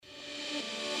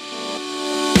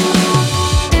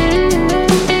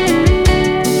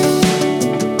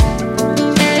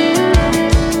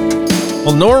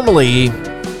normally,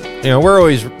 we're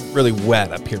always really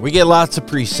wet up here. We get lots of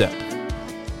precip.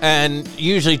 And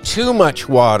usually too much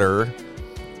water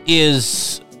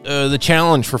is the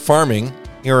challenge for farming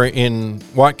here in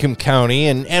Whatcom County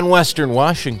and Western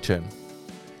Washington.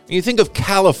 You think of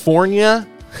California,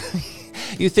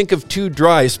 you think of too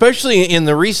dry, especially in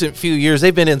the recent few years.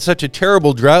 They've been in such a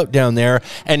terrible drought down there.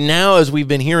 And now, as we've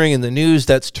been hearing in the news,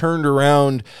 that's turned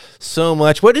around so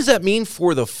much. What does that mean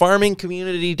for the farming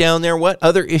community down there? What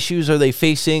other issues are they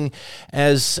facing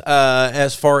as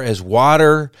far as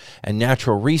water and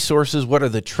natural resources? What are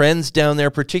the trends down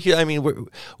there? Particularly, I mean,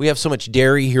 we have so much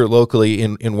dairy here locally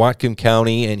in Whatcom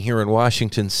County and here in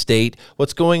Washington State.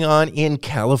 What's going on in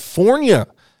California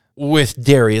with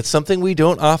dairy? It's something we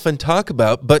don't often talk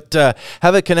about, but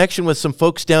have a connection with some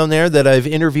folks down there that I've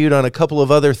interviewed on a couple of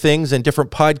other things and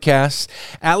different podcasts.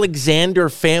 Alexandre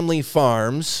Family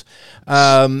Farms.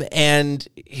 And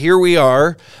here we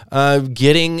are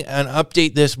getting an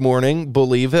update this morning,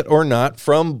 believe it or not,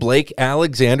 from Blake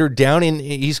Alexander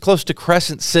he's close to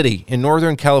Crescent City in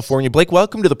Northern California. Blake,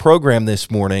 welcome to the program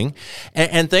this morning.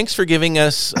 And thanks for giving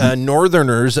us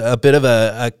Northerners a bit of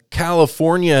a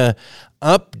California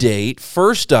update.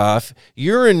 First off,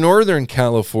 you're in Northern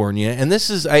California, and this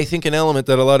is, I think, an element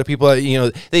that a lot of people,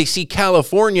 they see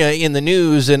California in the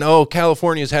news, and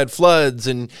California's had floods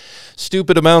and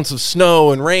stupid amounts of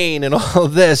snow and rain and all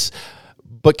of this.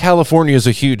 But California is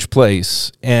a huge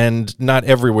place, and not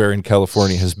everywhere in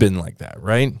California has been like that,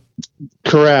 right?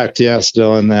 Correct. Yes,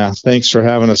 Dillon. Thanks for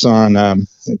having us on.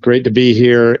 Great to be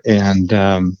here.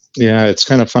 And it's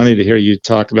kind of funny to hear you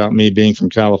talk about me being from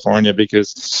California,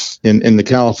 because in the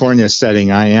California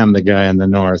setting, I am the guy in the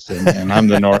north, and I'm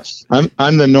the north.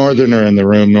 I'm the northerner in the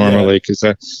room normally, because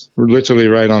we're literally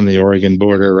right on the Oregon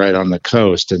border, right on the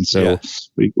coast, and so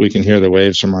we can hear the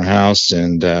waves from our house,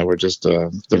 and we're just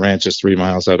the ranch is 3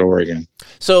 miles out of Oregon.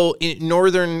 So in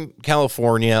Northern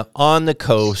California on the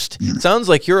coast, it sounds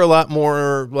like you're a lot more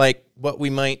like what we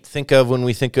might think of when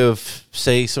we think of,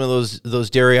 say, some of those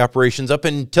dairy operations up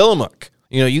in Tillamook.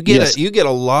 You get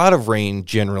a lot of rain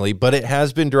generally, but it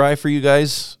has been dry for you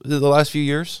guys the last few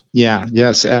years.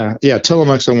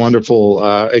 Tillamook's a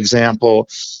wonderful example.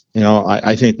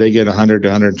 I think they get 100 to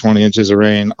 120 inches of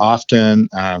rain often.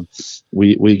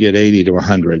 We get 80 to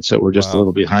 100, so we're just a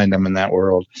little behind them in that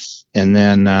world. And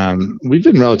then we've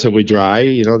been relatively dry.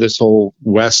 This whole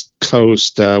West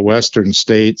Coast, Western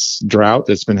states drought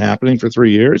that's been happening for 3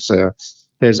 years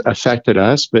has affected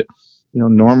us. But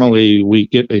normally we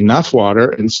get enough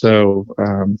water, and so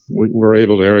we're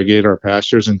able to irrigate our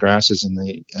pastures and grasses in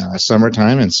the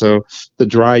summertime. And so the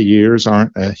dry years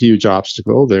aren't a huge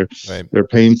obstacle. They're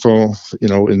painful,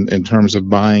 in terms of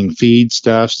buying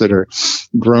feedstuffs that are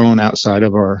grown outside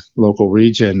of our local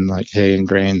region, like hay and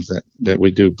grains that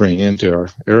we do bring into our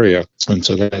area. And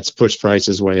so that's pushed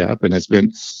prices way up, and it's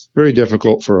been very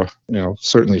difficult for,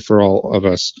 certainly for all of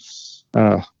us.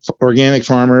 Organic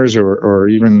farmers or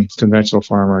even conventional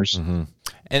farmers. Mm-hmm.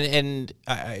 And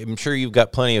I'm sure you've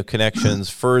got plenty of connections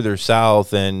further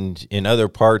south and in other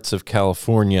parts of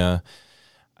California.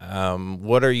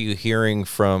 What are you hearing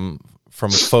from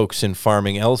folks in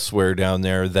farming elsewhere down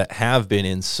there that have been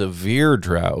in severe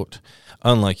drought,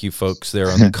 unlike you folks there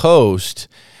on the coast?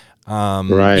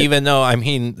 Even though,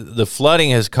 the flooding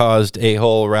has caused a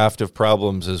whole raft of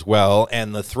problems as well,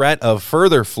 and the threat of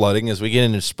further flooding as we get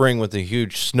into spring with the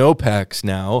huge snowpacks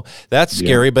now, that's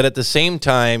scary. But at the same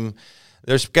time,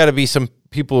 there's got to be some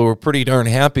people who are pretty darn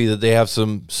happy that they have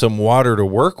some water to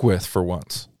work with for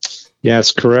once.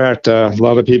 Yes, correct. A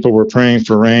lot of people were praying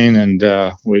for rain,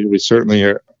 and we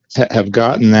certainly have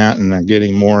gotten that, and are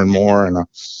getting more and more, and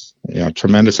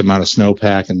tremendous amount of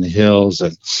snowpack in the hills,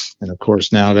 and of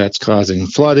course now that's causing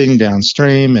flooding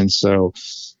downstream. And so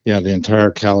the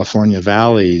entire California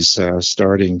valleys,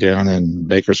 starting down in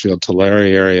Bakersfield, Tulare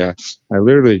area. I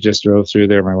literally just drove through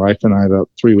there, my wife and I, about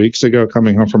 3 weeks ago,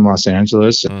 coming home from Los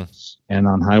Angeles. And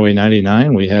on Highway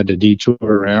 99, we had to detour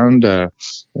around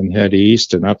and head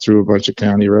east and up through a bunch of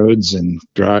county roads, and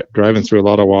driving through a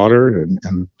lot of water,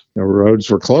 and roads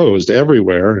were closed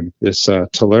everywhere. And this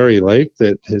Tulare Lake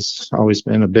that has always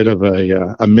been a bit of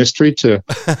a mystery to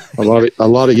a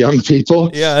lot of young people.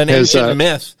 An ancient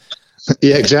myth.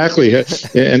 Yeah, exactly. And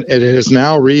it has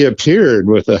now reappeared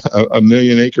with a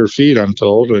million acre feet, I'm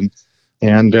told, and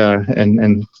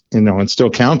still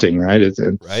counting, right?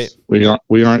 Right.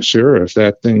 We aren't sure if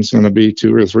that thing's going to be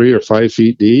 2 or 3 or 5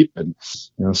 feet deep, and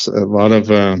a lot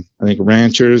of I think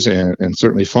ranchers and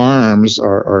certainly farms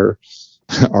are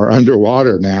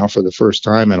underwater now for the first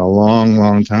time in a long,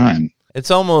 long time. It's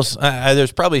almost,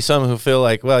 there's probably some who feel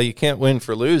like, well, you can't win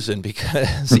for losing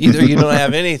because either you don't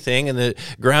have anything and the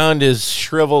ground is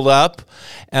shriveled up,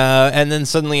 and then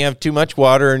suddenly you have too much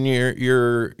water and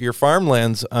your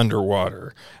farmland's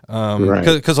underwater.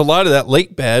 Because a lot of that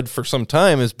lake bed for some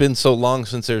time has been so long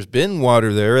since there's been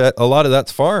water there, that a lot of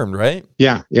that's farmed, right?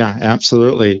 Yeah,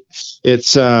 absolutely.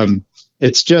 It's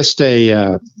just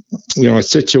a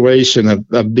situation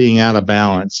of being out of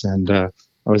balance. And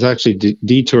I was actually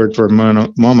detoured for a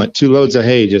moment. 2 loads of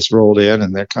hay just rolled in,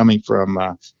 and they're coming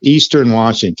from eastern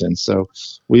Washington. So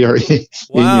we are in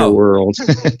your world.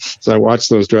 So I watch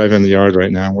those drive in the yard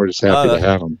right now. We're just happy to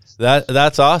have them.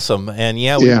 That's awesome. And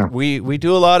we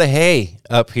do a lot of hay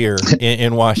up here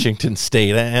in Washington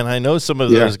State, and I know some of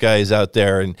those guys out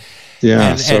there, and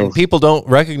people don't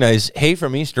recognize hay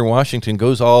from Eastern Washington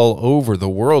goes all over the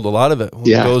world. A lot of it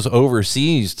goes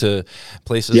overseas to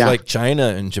places like China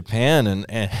and Japan, and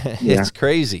it's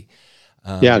crazy.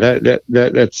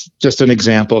 That's just an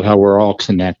example of how we're all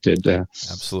connected.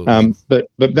 Absolutely.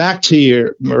 But back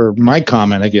to my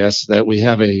comment, I guess, that we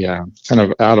have a kind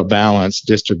of out of balance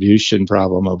distribution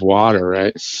problem of water,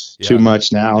 right? Yeah. Too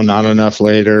much now, not enough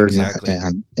later. Exactly.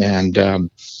 And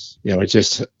it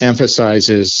just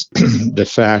emphasizes the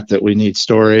fact that we need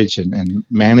storage and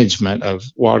management of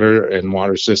water and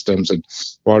water systems and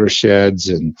watersheds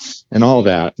and all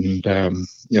that. And,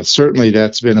 certainly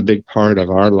that's been a big part of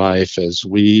our life as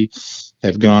we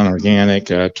have gone organic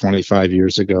 25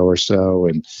 years ago or so,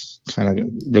 and kind of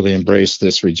really embraced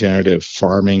this regenerative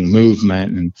farming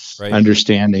movement and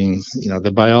understanding,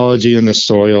 the biology in the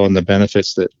soil and the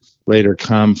benefits that later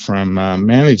come from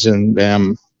managing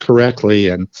them correctly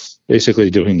and basically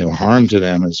doing no harm to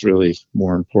them is really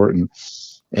more important.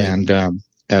 And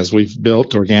as we've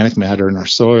built organic matter in our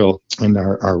soil and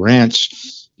our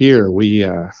ranch here, we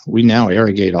now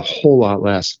irrigate a whole lot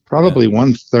less, probably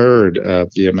 1/3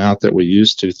 of the amount that we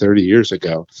used to 30 years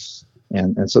ago.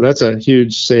 And so that's a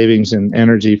huge savings in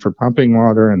energy for pumping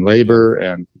water and labor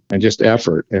and just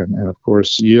effort. And of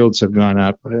course, yields have gone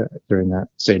up during that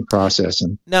same process.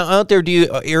 And now out there, do you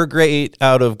irrigate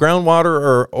out of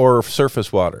groundwater or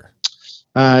surface water?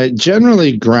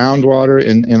 Generally groundwater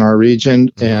in our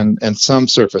region and some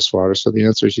surface water. So the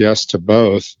answer is yes to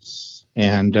both.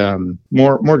 And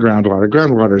more groundwater.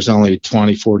 Groundwater is only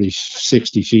 20, 40,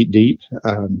 60 feet deep.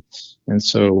 And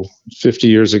so 50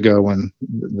 years ago, when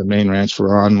the main ranch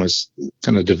we're on was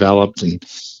kind of developed and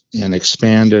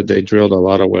expanded, they drilled a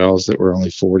lot of wells that were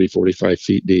only 40, 45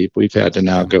 feet deep. We've had to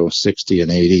now go 60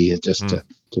 and 80 just to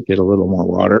get a little more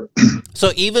water.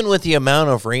 So even with the amount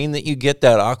of rain that you get,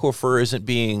 that aquifer isn't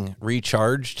being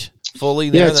recharged fully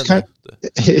there?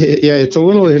 It's a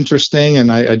little interesting, and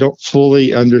I don't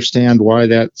fully understand why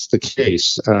that's the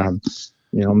case.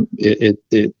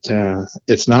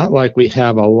 It's not like we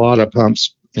have a lot of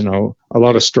pumps, a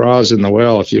lot of straws in the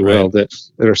well, if you will, that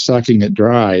are sucking it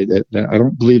dry. That I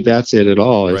don't believe that's it at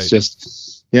all. It's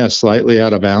just slightly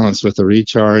out of balance with the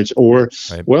recharge, or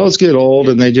wells get old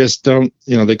and they just don't,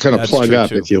 they kind of plug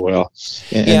up, if you will.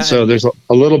 And so there's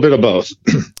a little bit of both.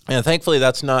 And thankfully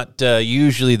that's not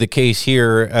usually the case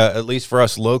here, at least for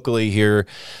us locally here.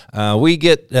 We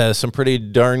get some pretty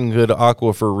darn good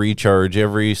aquifer recharge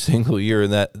every single year.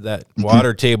 And that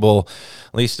water table,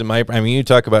 at least you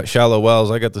talk about shallow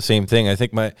wells. I got the same thing. I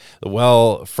think the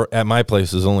well at my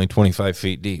place is only 25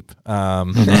 feet deep.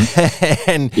 And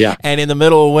in the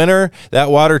middle of winter, that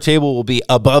water table will be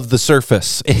above the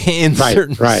surface in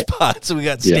certain spots. So we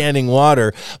got standing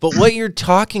water. But what you're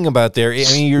talking about there,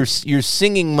 you're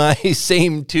singing my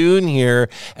same tune here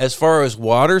as far as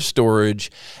water storage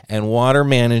and water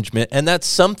management. And that's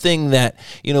something that,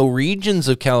 regions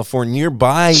of California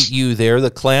nearby you there, the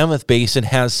Klamath Basin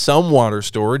has some water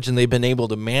storage, and they've been able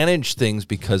to manage things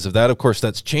because of that. Of course,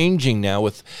 that's changing now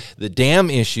with the dam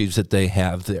issues that they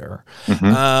have there.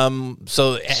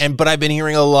 But I've been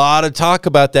hearing a lot of talk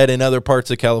about that in other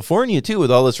parts of California too,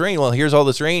 with all this rain. Well, here's all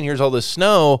this rain, here's all this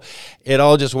snow. It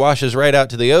all just washes right out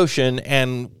to the ocean,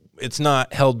 and it's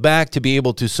not held back to be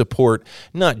able to support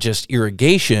not just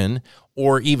irrigation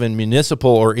or even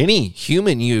municipal or any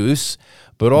human use,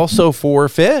 but also for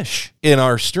fish in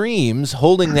our streams,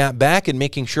 holding that back and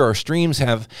making sure our streams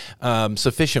have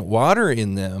sufficient water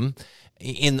in them.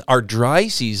 In our dry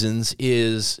seasons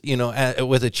is,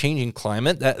 with a changing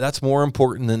climate, that's more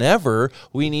important than ever.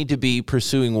 We need to be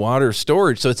pursuing water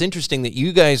storage. So it's interesting that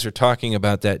you guys are talking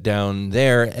about that down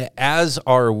there, as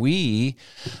are we.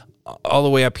 all the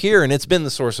way up here, and it's been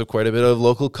the source of quite a bit of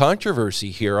local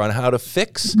controversy here on how to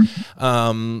fix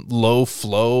low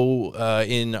flow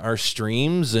in our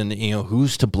streams, and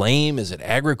who's to blame. Is it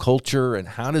agriculture, and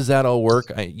how does that all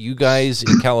work? You guys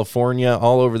in California,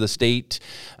 all over the state,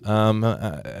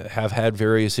 have had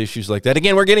various issues like that.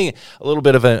 Again, we're getting a little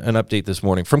bit of an update this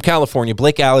morning from California.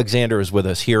 Blake Alexander is with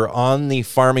us here on the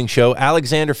Farming Show.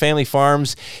 Alexandre Family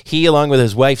Farms. He, along with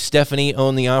his wife Stephanie,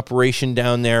 own the operation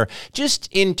down there. Just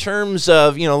in terms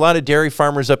of, a lot of dairy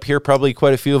farmers up here, probably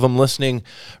quite a few of them listening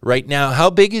right now. How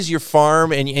big is your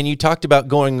farm? And you talked about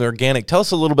going organic. Tell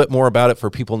us a little bit more about it for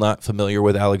people not familiar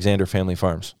with Alexandre Family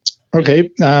Farms. Okay.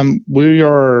 We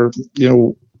are,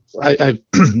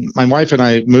 my wife and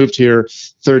I moved here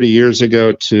 30 years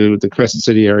ago to the Crescent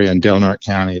City area in Dillon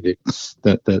County,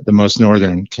 the most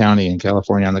northern county in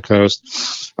California on the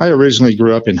coast. I originally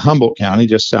grew up in Humboldt County,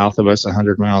 just south of us,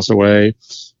 100 miles away.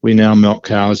 We now milk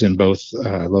cows in both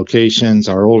locations.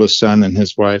 Our oldest son and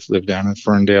his wife live down in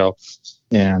Ferndale,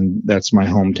 and that's my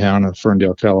hometown of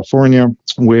Ferndale, California,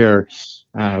 where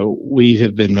we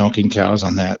have been milking cows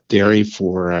on that dairy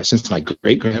for since my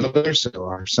great-grandmother. So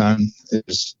our son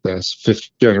is the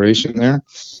fifth generation there.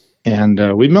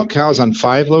 And we milk cows on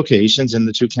 5 locations in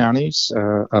the 2 counties,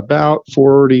 about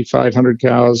 4,500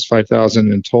 cows,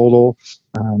 5,000 in total.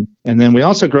 And then we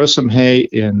also grow some hay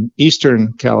in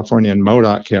eastern California in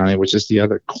Modoc County, which is the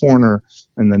other corner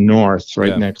in the north,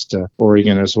 right next to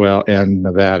Oregon as well, and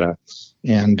Nevada.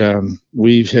 And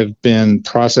we have been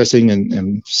processing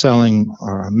and selling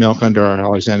milk under our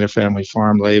Alexandre Family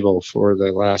Farm label for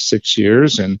the last 6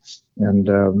 years. And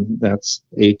that's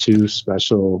A2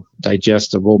 special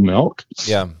digestible milk.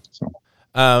 Yeah.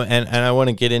 And I want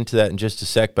to get into that in just a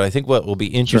sec, but I think what will be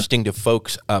interesting to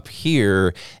folks up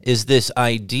here is this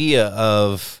idea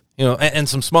of, and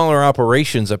some smaller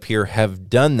operations up here have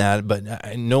done that, but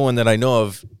no one that I know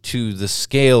of to the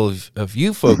scale of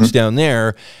you folks down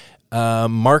there,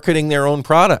 marketing their own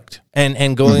product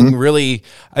and going really,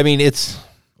 I mean, it's,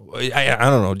 I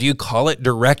don't know, do you call it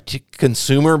direct to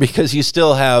consumer? Because you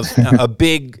still have a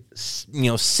big,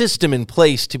 system in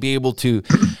place to be able to,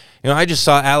 I just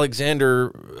saw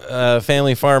Alexandre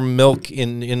Family Farm milk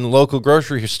in the local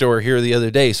grocery store here the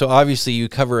other day. So obviously you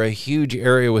cover a huge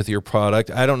area with your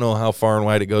product. I don't know how far and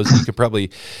wide it goes. You could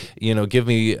probably, give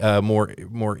me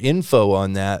more info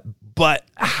on that. But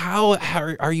how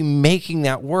are you making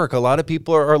that work? A lot of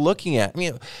people are looking at,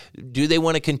 do they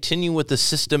want to continue with the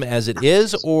system as it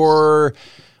is, or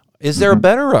is there a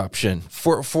better option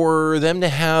for them to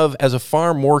have, as a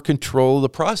farm, more control of the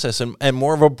process and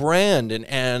more of a brand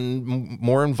and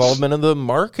more involvement in the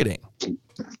marketing?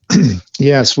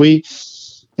 Yes,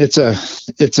 it's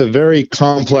a very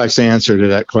complex answer to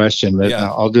that question, but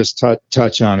I'll just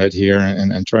touch on it here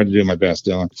and try to do my best,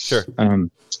 Dillon. Sure.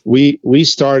 We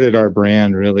started our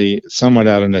brand really somewhat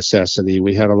out of necessity.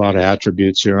 We had a lot of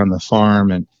attributes here on the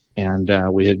farm,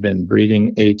 and we had been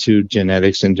breeding A2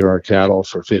 genetics into our cattle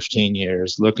for 15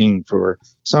 years, looking for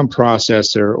some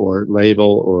processor or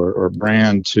label or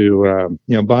brand to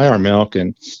buy our milk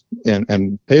and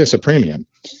pay us a premium.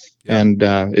 And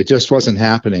it just wasn't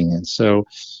happening. And so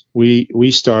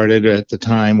we started at the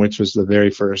time, which was the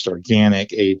very first organic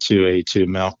A2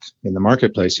 milk in the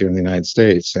marketplace here in the United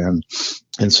States.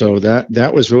 And so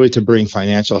that was really to bring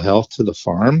financial health to the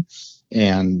farm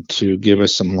and to give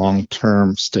us some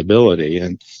long-term stability.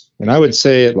 And I would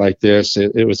say it like this,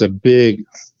 it was a big,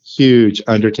 huge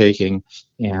undertaking,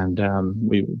 and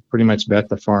we pretty much bet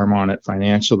the farm on it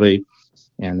financially.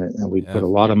 And we put a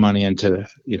lot of money into,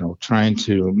 trying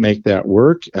to make that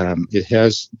work. It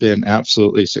has been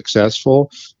absolutely successful.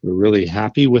 We're really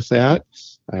happy with that.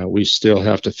 We still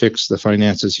have to fix the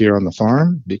finances here on the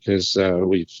farm because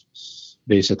we've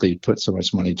basically put so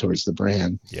much money towards the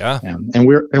brand. Yeah. And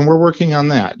we're working on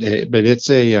that. But it's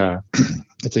a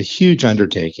huge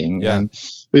undertaking. Yeah. And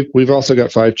we've also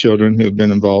got 5 children who've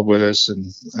been involved with us,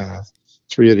 and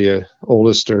 3 of the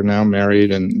oldest are now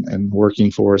married and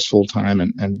working for us full time,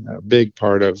 and a big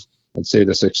part of, I'd say,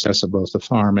 the success of both the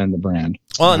farm and the brand.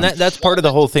 Well, and that's part of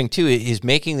the whole thing too, is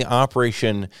making the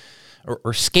operation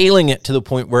or scaling it to the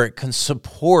point where it can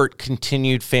support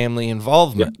continued family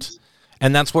involvement. Yep.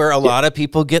 And that's where a lot of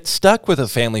people get stuck with a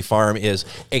family farm. Is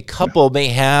a couple may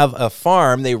have a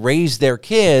farm, they raise their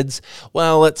kids.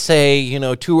 Well, let's say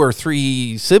 2 or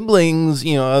 3 siblings,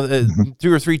 2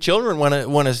 or 3 children want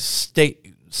to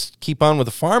keep on with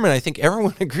the farm, and I think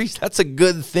everyone agrees that's a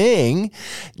good thing.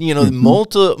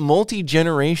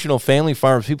 Multi-generational family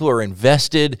farms, people are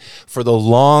invested for the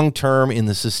long term in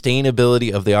the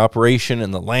sustainability of the operation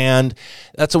and the land.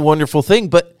 That's a wonderful thing,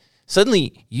 but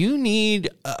suddenly you need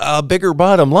a bigger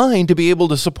bottom line to be able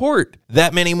to support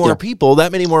that many more people,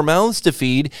 that many more mouths to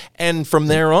feed. And from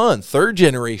there on, third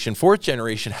generation, fourth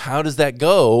generation, how does that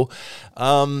go?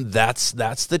 That's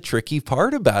the tricky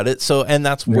part about it. So, and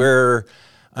that's where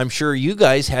I'm sure you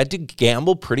guys had to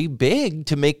gamble pretty big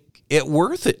to make it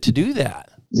worth it to do that.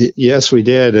 Yes, we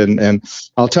did. And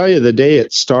I'll tell you, the day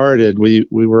it started, we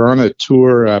were on a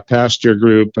tour, pasture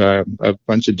group, a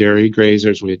bunch of dairy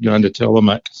grazers. We had gone to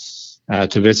Tillamook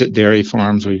to visit dairy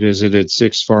farms. We visited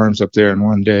 6 farms up there in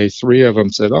one day. 3 of them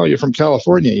said, "Oh, you're from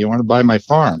California. You want to buy my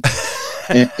farm?"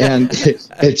 and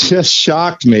it just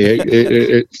shocked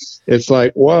me. It's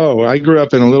like, whoa! I grew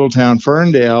up in a little town,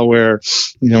 Ferndale, where,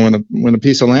 when a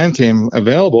piece of land came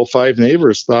available, 5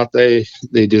 neighbors thought they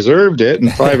deserved it,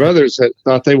 and 5 others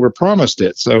thought they were promised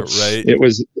it. So it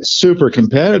was super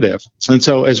competitive. And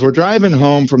so as we're driving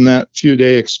home from that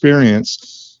few-day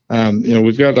experience,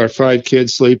 we've got our 5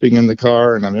 kids sleeping in the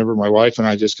car, and I remember my wife and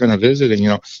I just kind of visiting,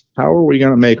 how are we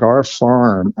going to make our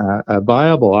farm a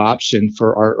viable option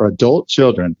for our adult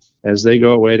children as they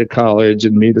go away to college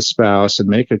and meet a spouse and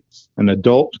make an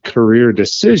adult career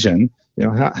decision?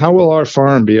 How will our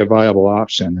farm be a viable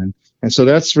option? And so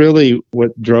that's really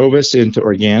what drove us into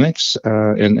organics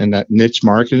and that niche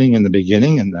marketing in the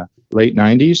beginning in the late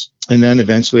 90s. And then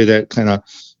eventually that kind of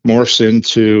morphs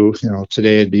into,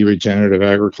 today it'd be regenerative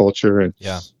agriculture.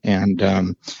 And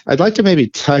I'd like to maybe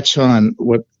touch on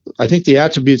what I think the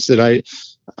attributes that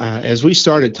as we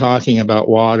started talking about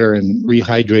water and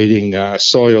rehydrating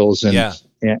soils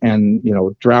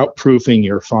and drought proofing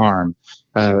your farm,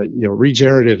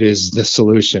 regenerative is the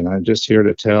solution. I'm just here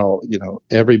to tell,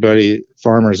 everybody,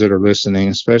 farmers that are listening,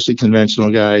 especially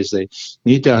conventional guys, they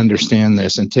need to understand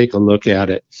this and take a look at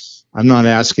it. I'm not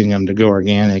asking them to go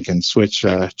organic and switch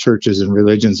churches and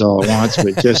religions all at once,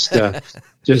 but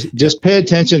just pay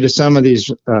attention to some of these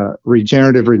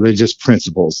regenerative religious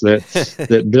principles that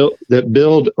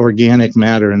build organic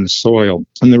matter in the soil.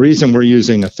 And the reason we're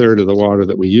using 1/3 of the water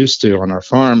that we used to on our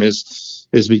farm is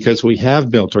because we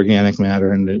have built organic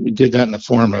matter, and we did that in the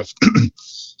form of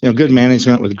good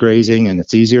management with grazing, and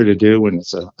it's easier to do when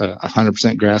it's a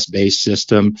 100% grass-based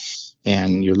system.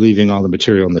 And you're leaving all the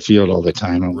material in the field all the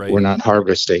time, and we're not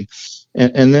harvesting.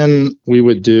 And then we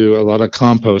would do a lot of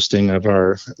composting of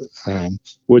our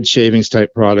wood shavings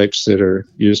type products that are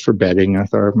used for bedding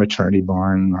with our maternity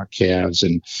barn, our calves,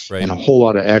 and a whole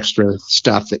lot of extra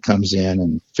stuff that comes in,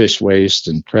 and fish waste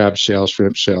and crab shell,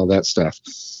 shrimp shell, that stuff.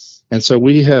 And so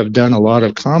we have done a lot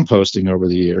of composting over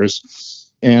the years,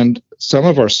 and some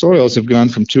of our soils have gone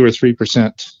from 2 or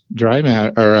 3% dry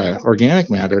matter or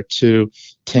organic matter to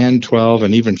 10, 12,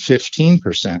 and even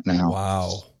 15% now.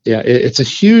 Wow. Yeah, it's a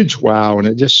huge wow. And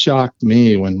it just shocked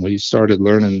me when we started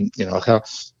learning,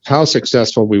 how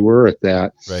successful we were at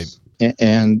that. Right.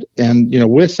 And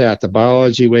with that, the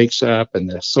biology wakes up, and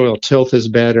the soil tilth is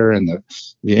better, and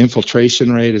the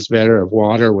infiltration rate is better of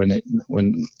water when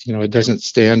it doesn't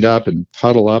stand up and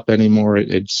puddle up anymore.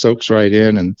 It soaks right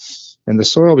in, and the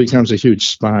soil becomes a huge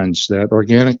sponge. That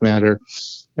organic matter,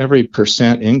 every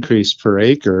percent increase per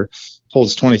acre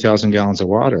holds 20,000 gallons of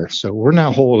water. So we're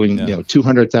now holding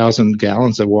 200,000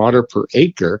 gallons of water per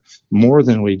acre, more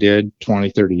than we did 20,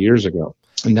 30 years ago.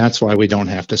 And that's why we don't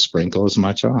have to sprinkle as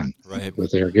much on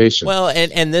with irrigation. Well,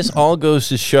 and this all goes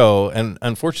to show, and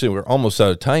unfortunately we're almost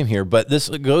out of time here, but this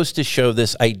goes to show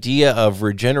this idea of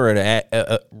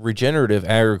regenerative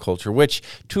agriculture, which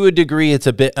to a degree it's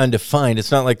a bit undefined.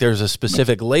 It's not like there's a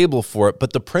specific label for it,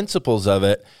 but the principles of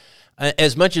it,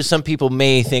 as much as some people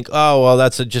may think, oh, well,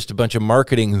 that's just a bunch of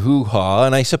marketing hoo-ha,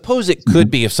 and I suppose it could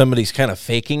be if somebody's kind of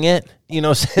faking it,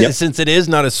 since it is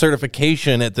not a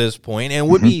certification at this point, and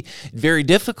would be very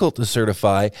difficult to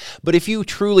certify. But if you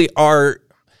truly are,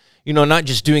 not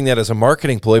just doing that as a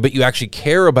marketing ploy, but you actually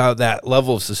care about that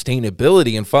level of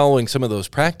sustainability and following some of those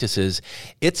practices,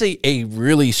 it's a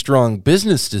really strong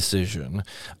business decision.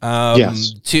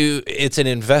 It's an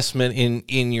investment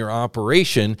in your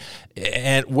operation,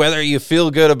 and whether you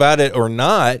feel good about it or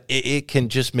not, it can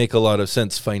just make a lot of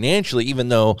sense financially, even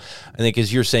though I think,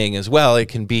 as you're saying as well, it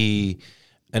can be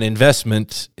an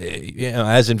investment,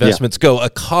 as investments go, a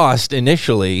cost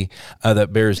initially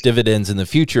that bears dividends in the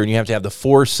future, and you have to have the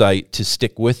foresight to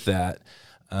stick with that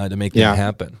to make that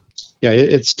happen. Yeah,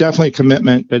 it's definitely a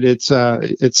commitment, but it's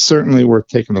certainly worth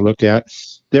taking a look at.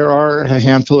 There are a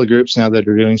handful of groups now that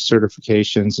are doing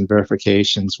certifications and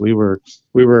verifications. We were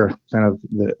kind of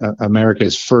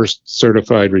America's first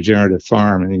certified regenerative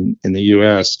farm in the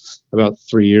U.S. about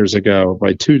 3 years ago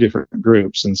by 2 different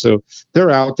groups, and so they're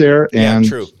out there, and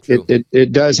true.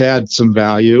 It does add some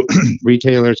value.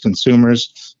 Retailers,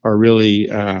 consumers are really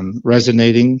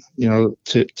resonating,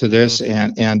 to this,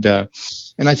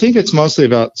 and I think it's mostly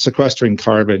about sequestering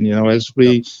carbon. As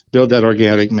we build that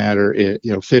organic matter,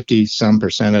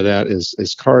 50% of that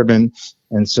is carbon.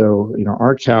 And so,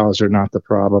 our cows are not the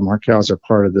problem. Our cows are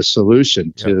part of the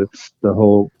solution to the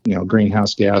whole,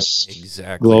 greenhouse gas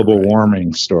global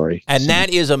warming story. And that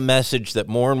is a message that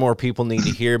more and more people need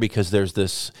to hear, because there's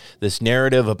this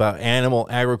narrative about animal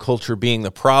agriculture being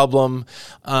the problem.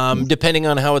 Depending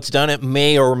on how it's done, it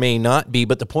may or may not be.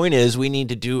 But the point is, we need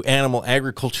to do animal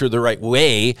agriculture the right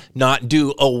way, not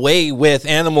do away with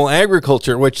animal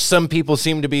agriculture, which some people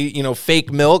seem to be,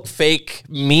 fake milk, fake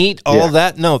meat, all of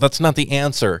that. No, that's not the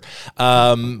answer.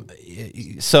 I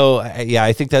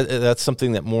think that's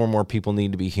something that more and more people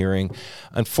need to be hearing.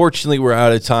 Unfortunately, we're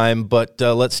out of time, but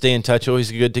let's stay in touch.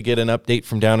 Always good to get an update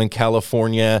from down in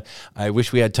California. I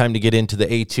wish we had time to get into the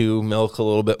A2 milk a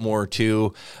little bit more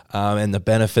too, and the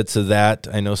benefits of that.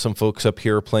 I know some folks up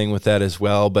here are playing with that as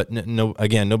well, but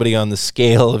nobody on the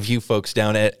scale of you folks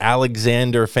down at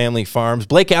Alexandre Family Farms.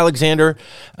 Blake Alexander,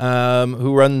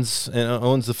 who runs and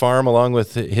owns the farm along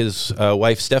with his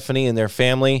wife Stephanie and their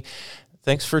family.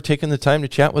 Thanks for taking the time to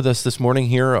chat with us this morning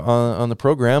here on the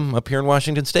program up here in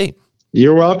Washington State.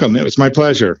 You're welcome. It was my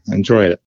pleasure. Enjoy it.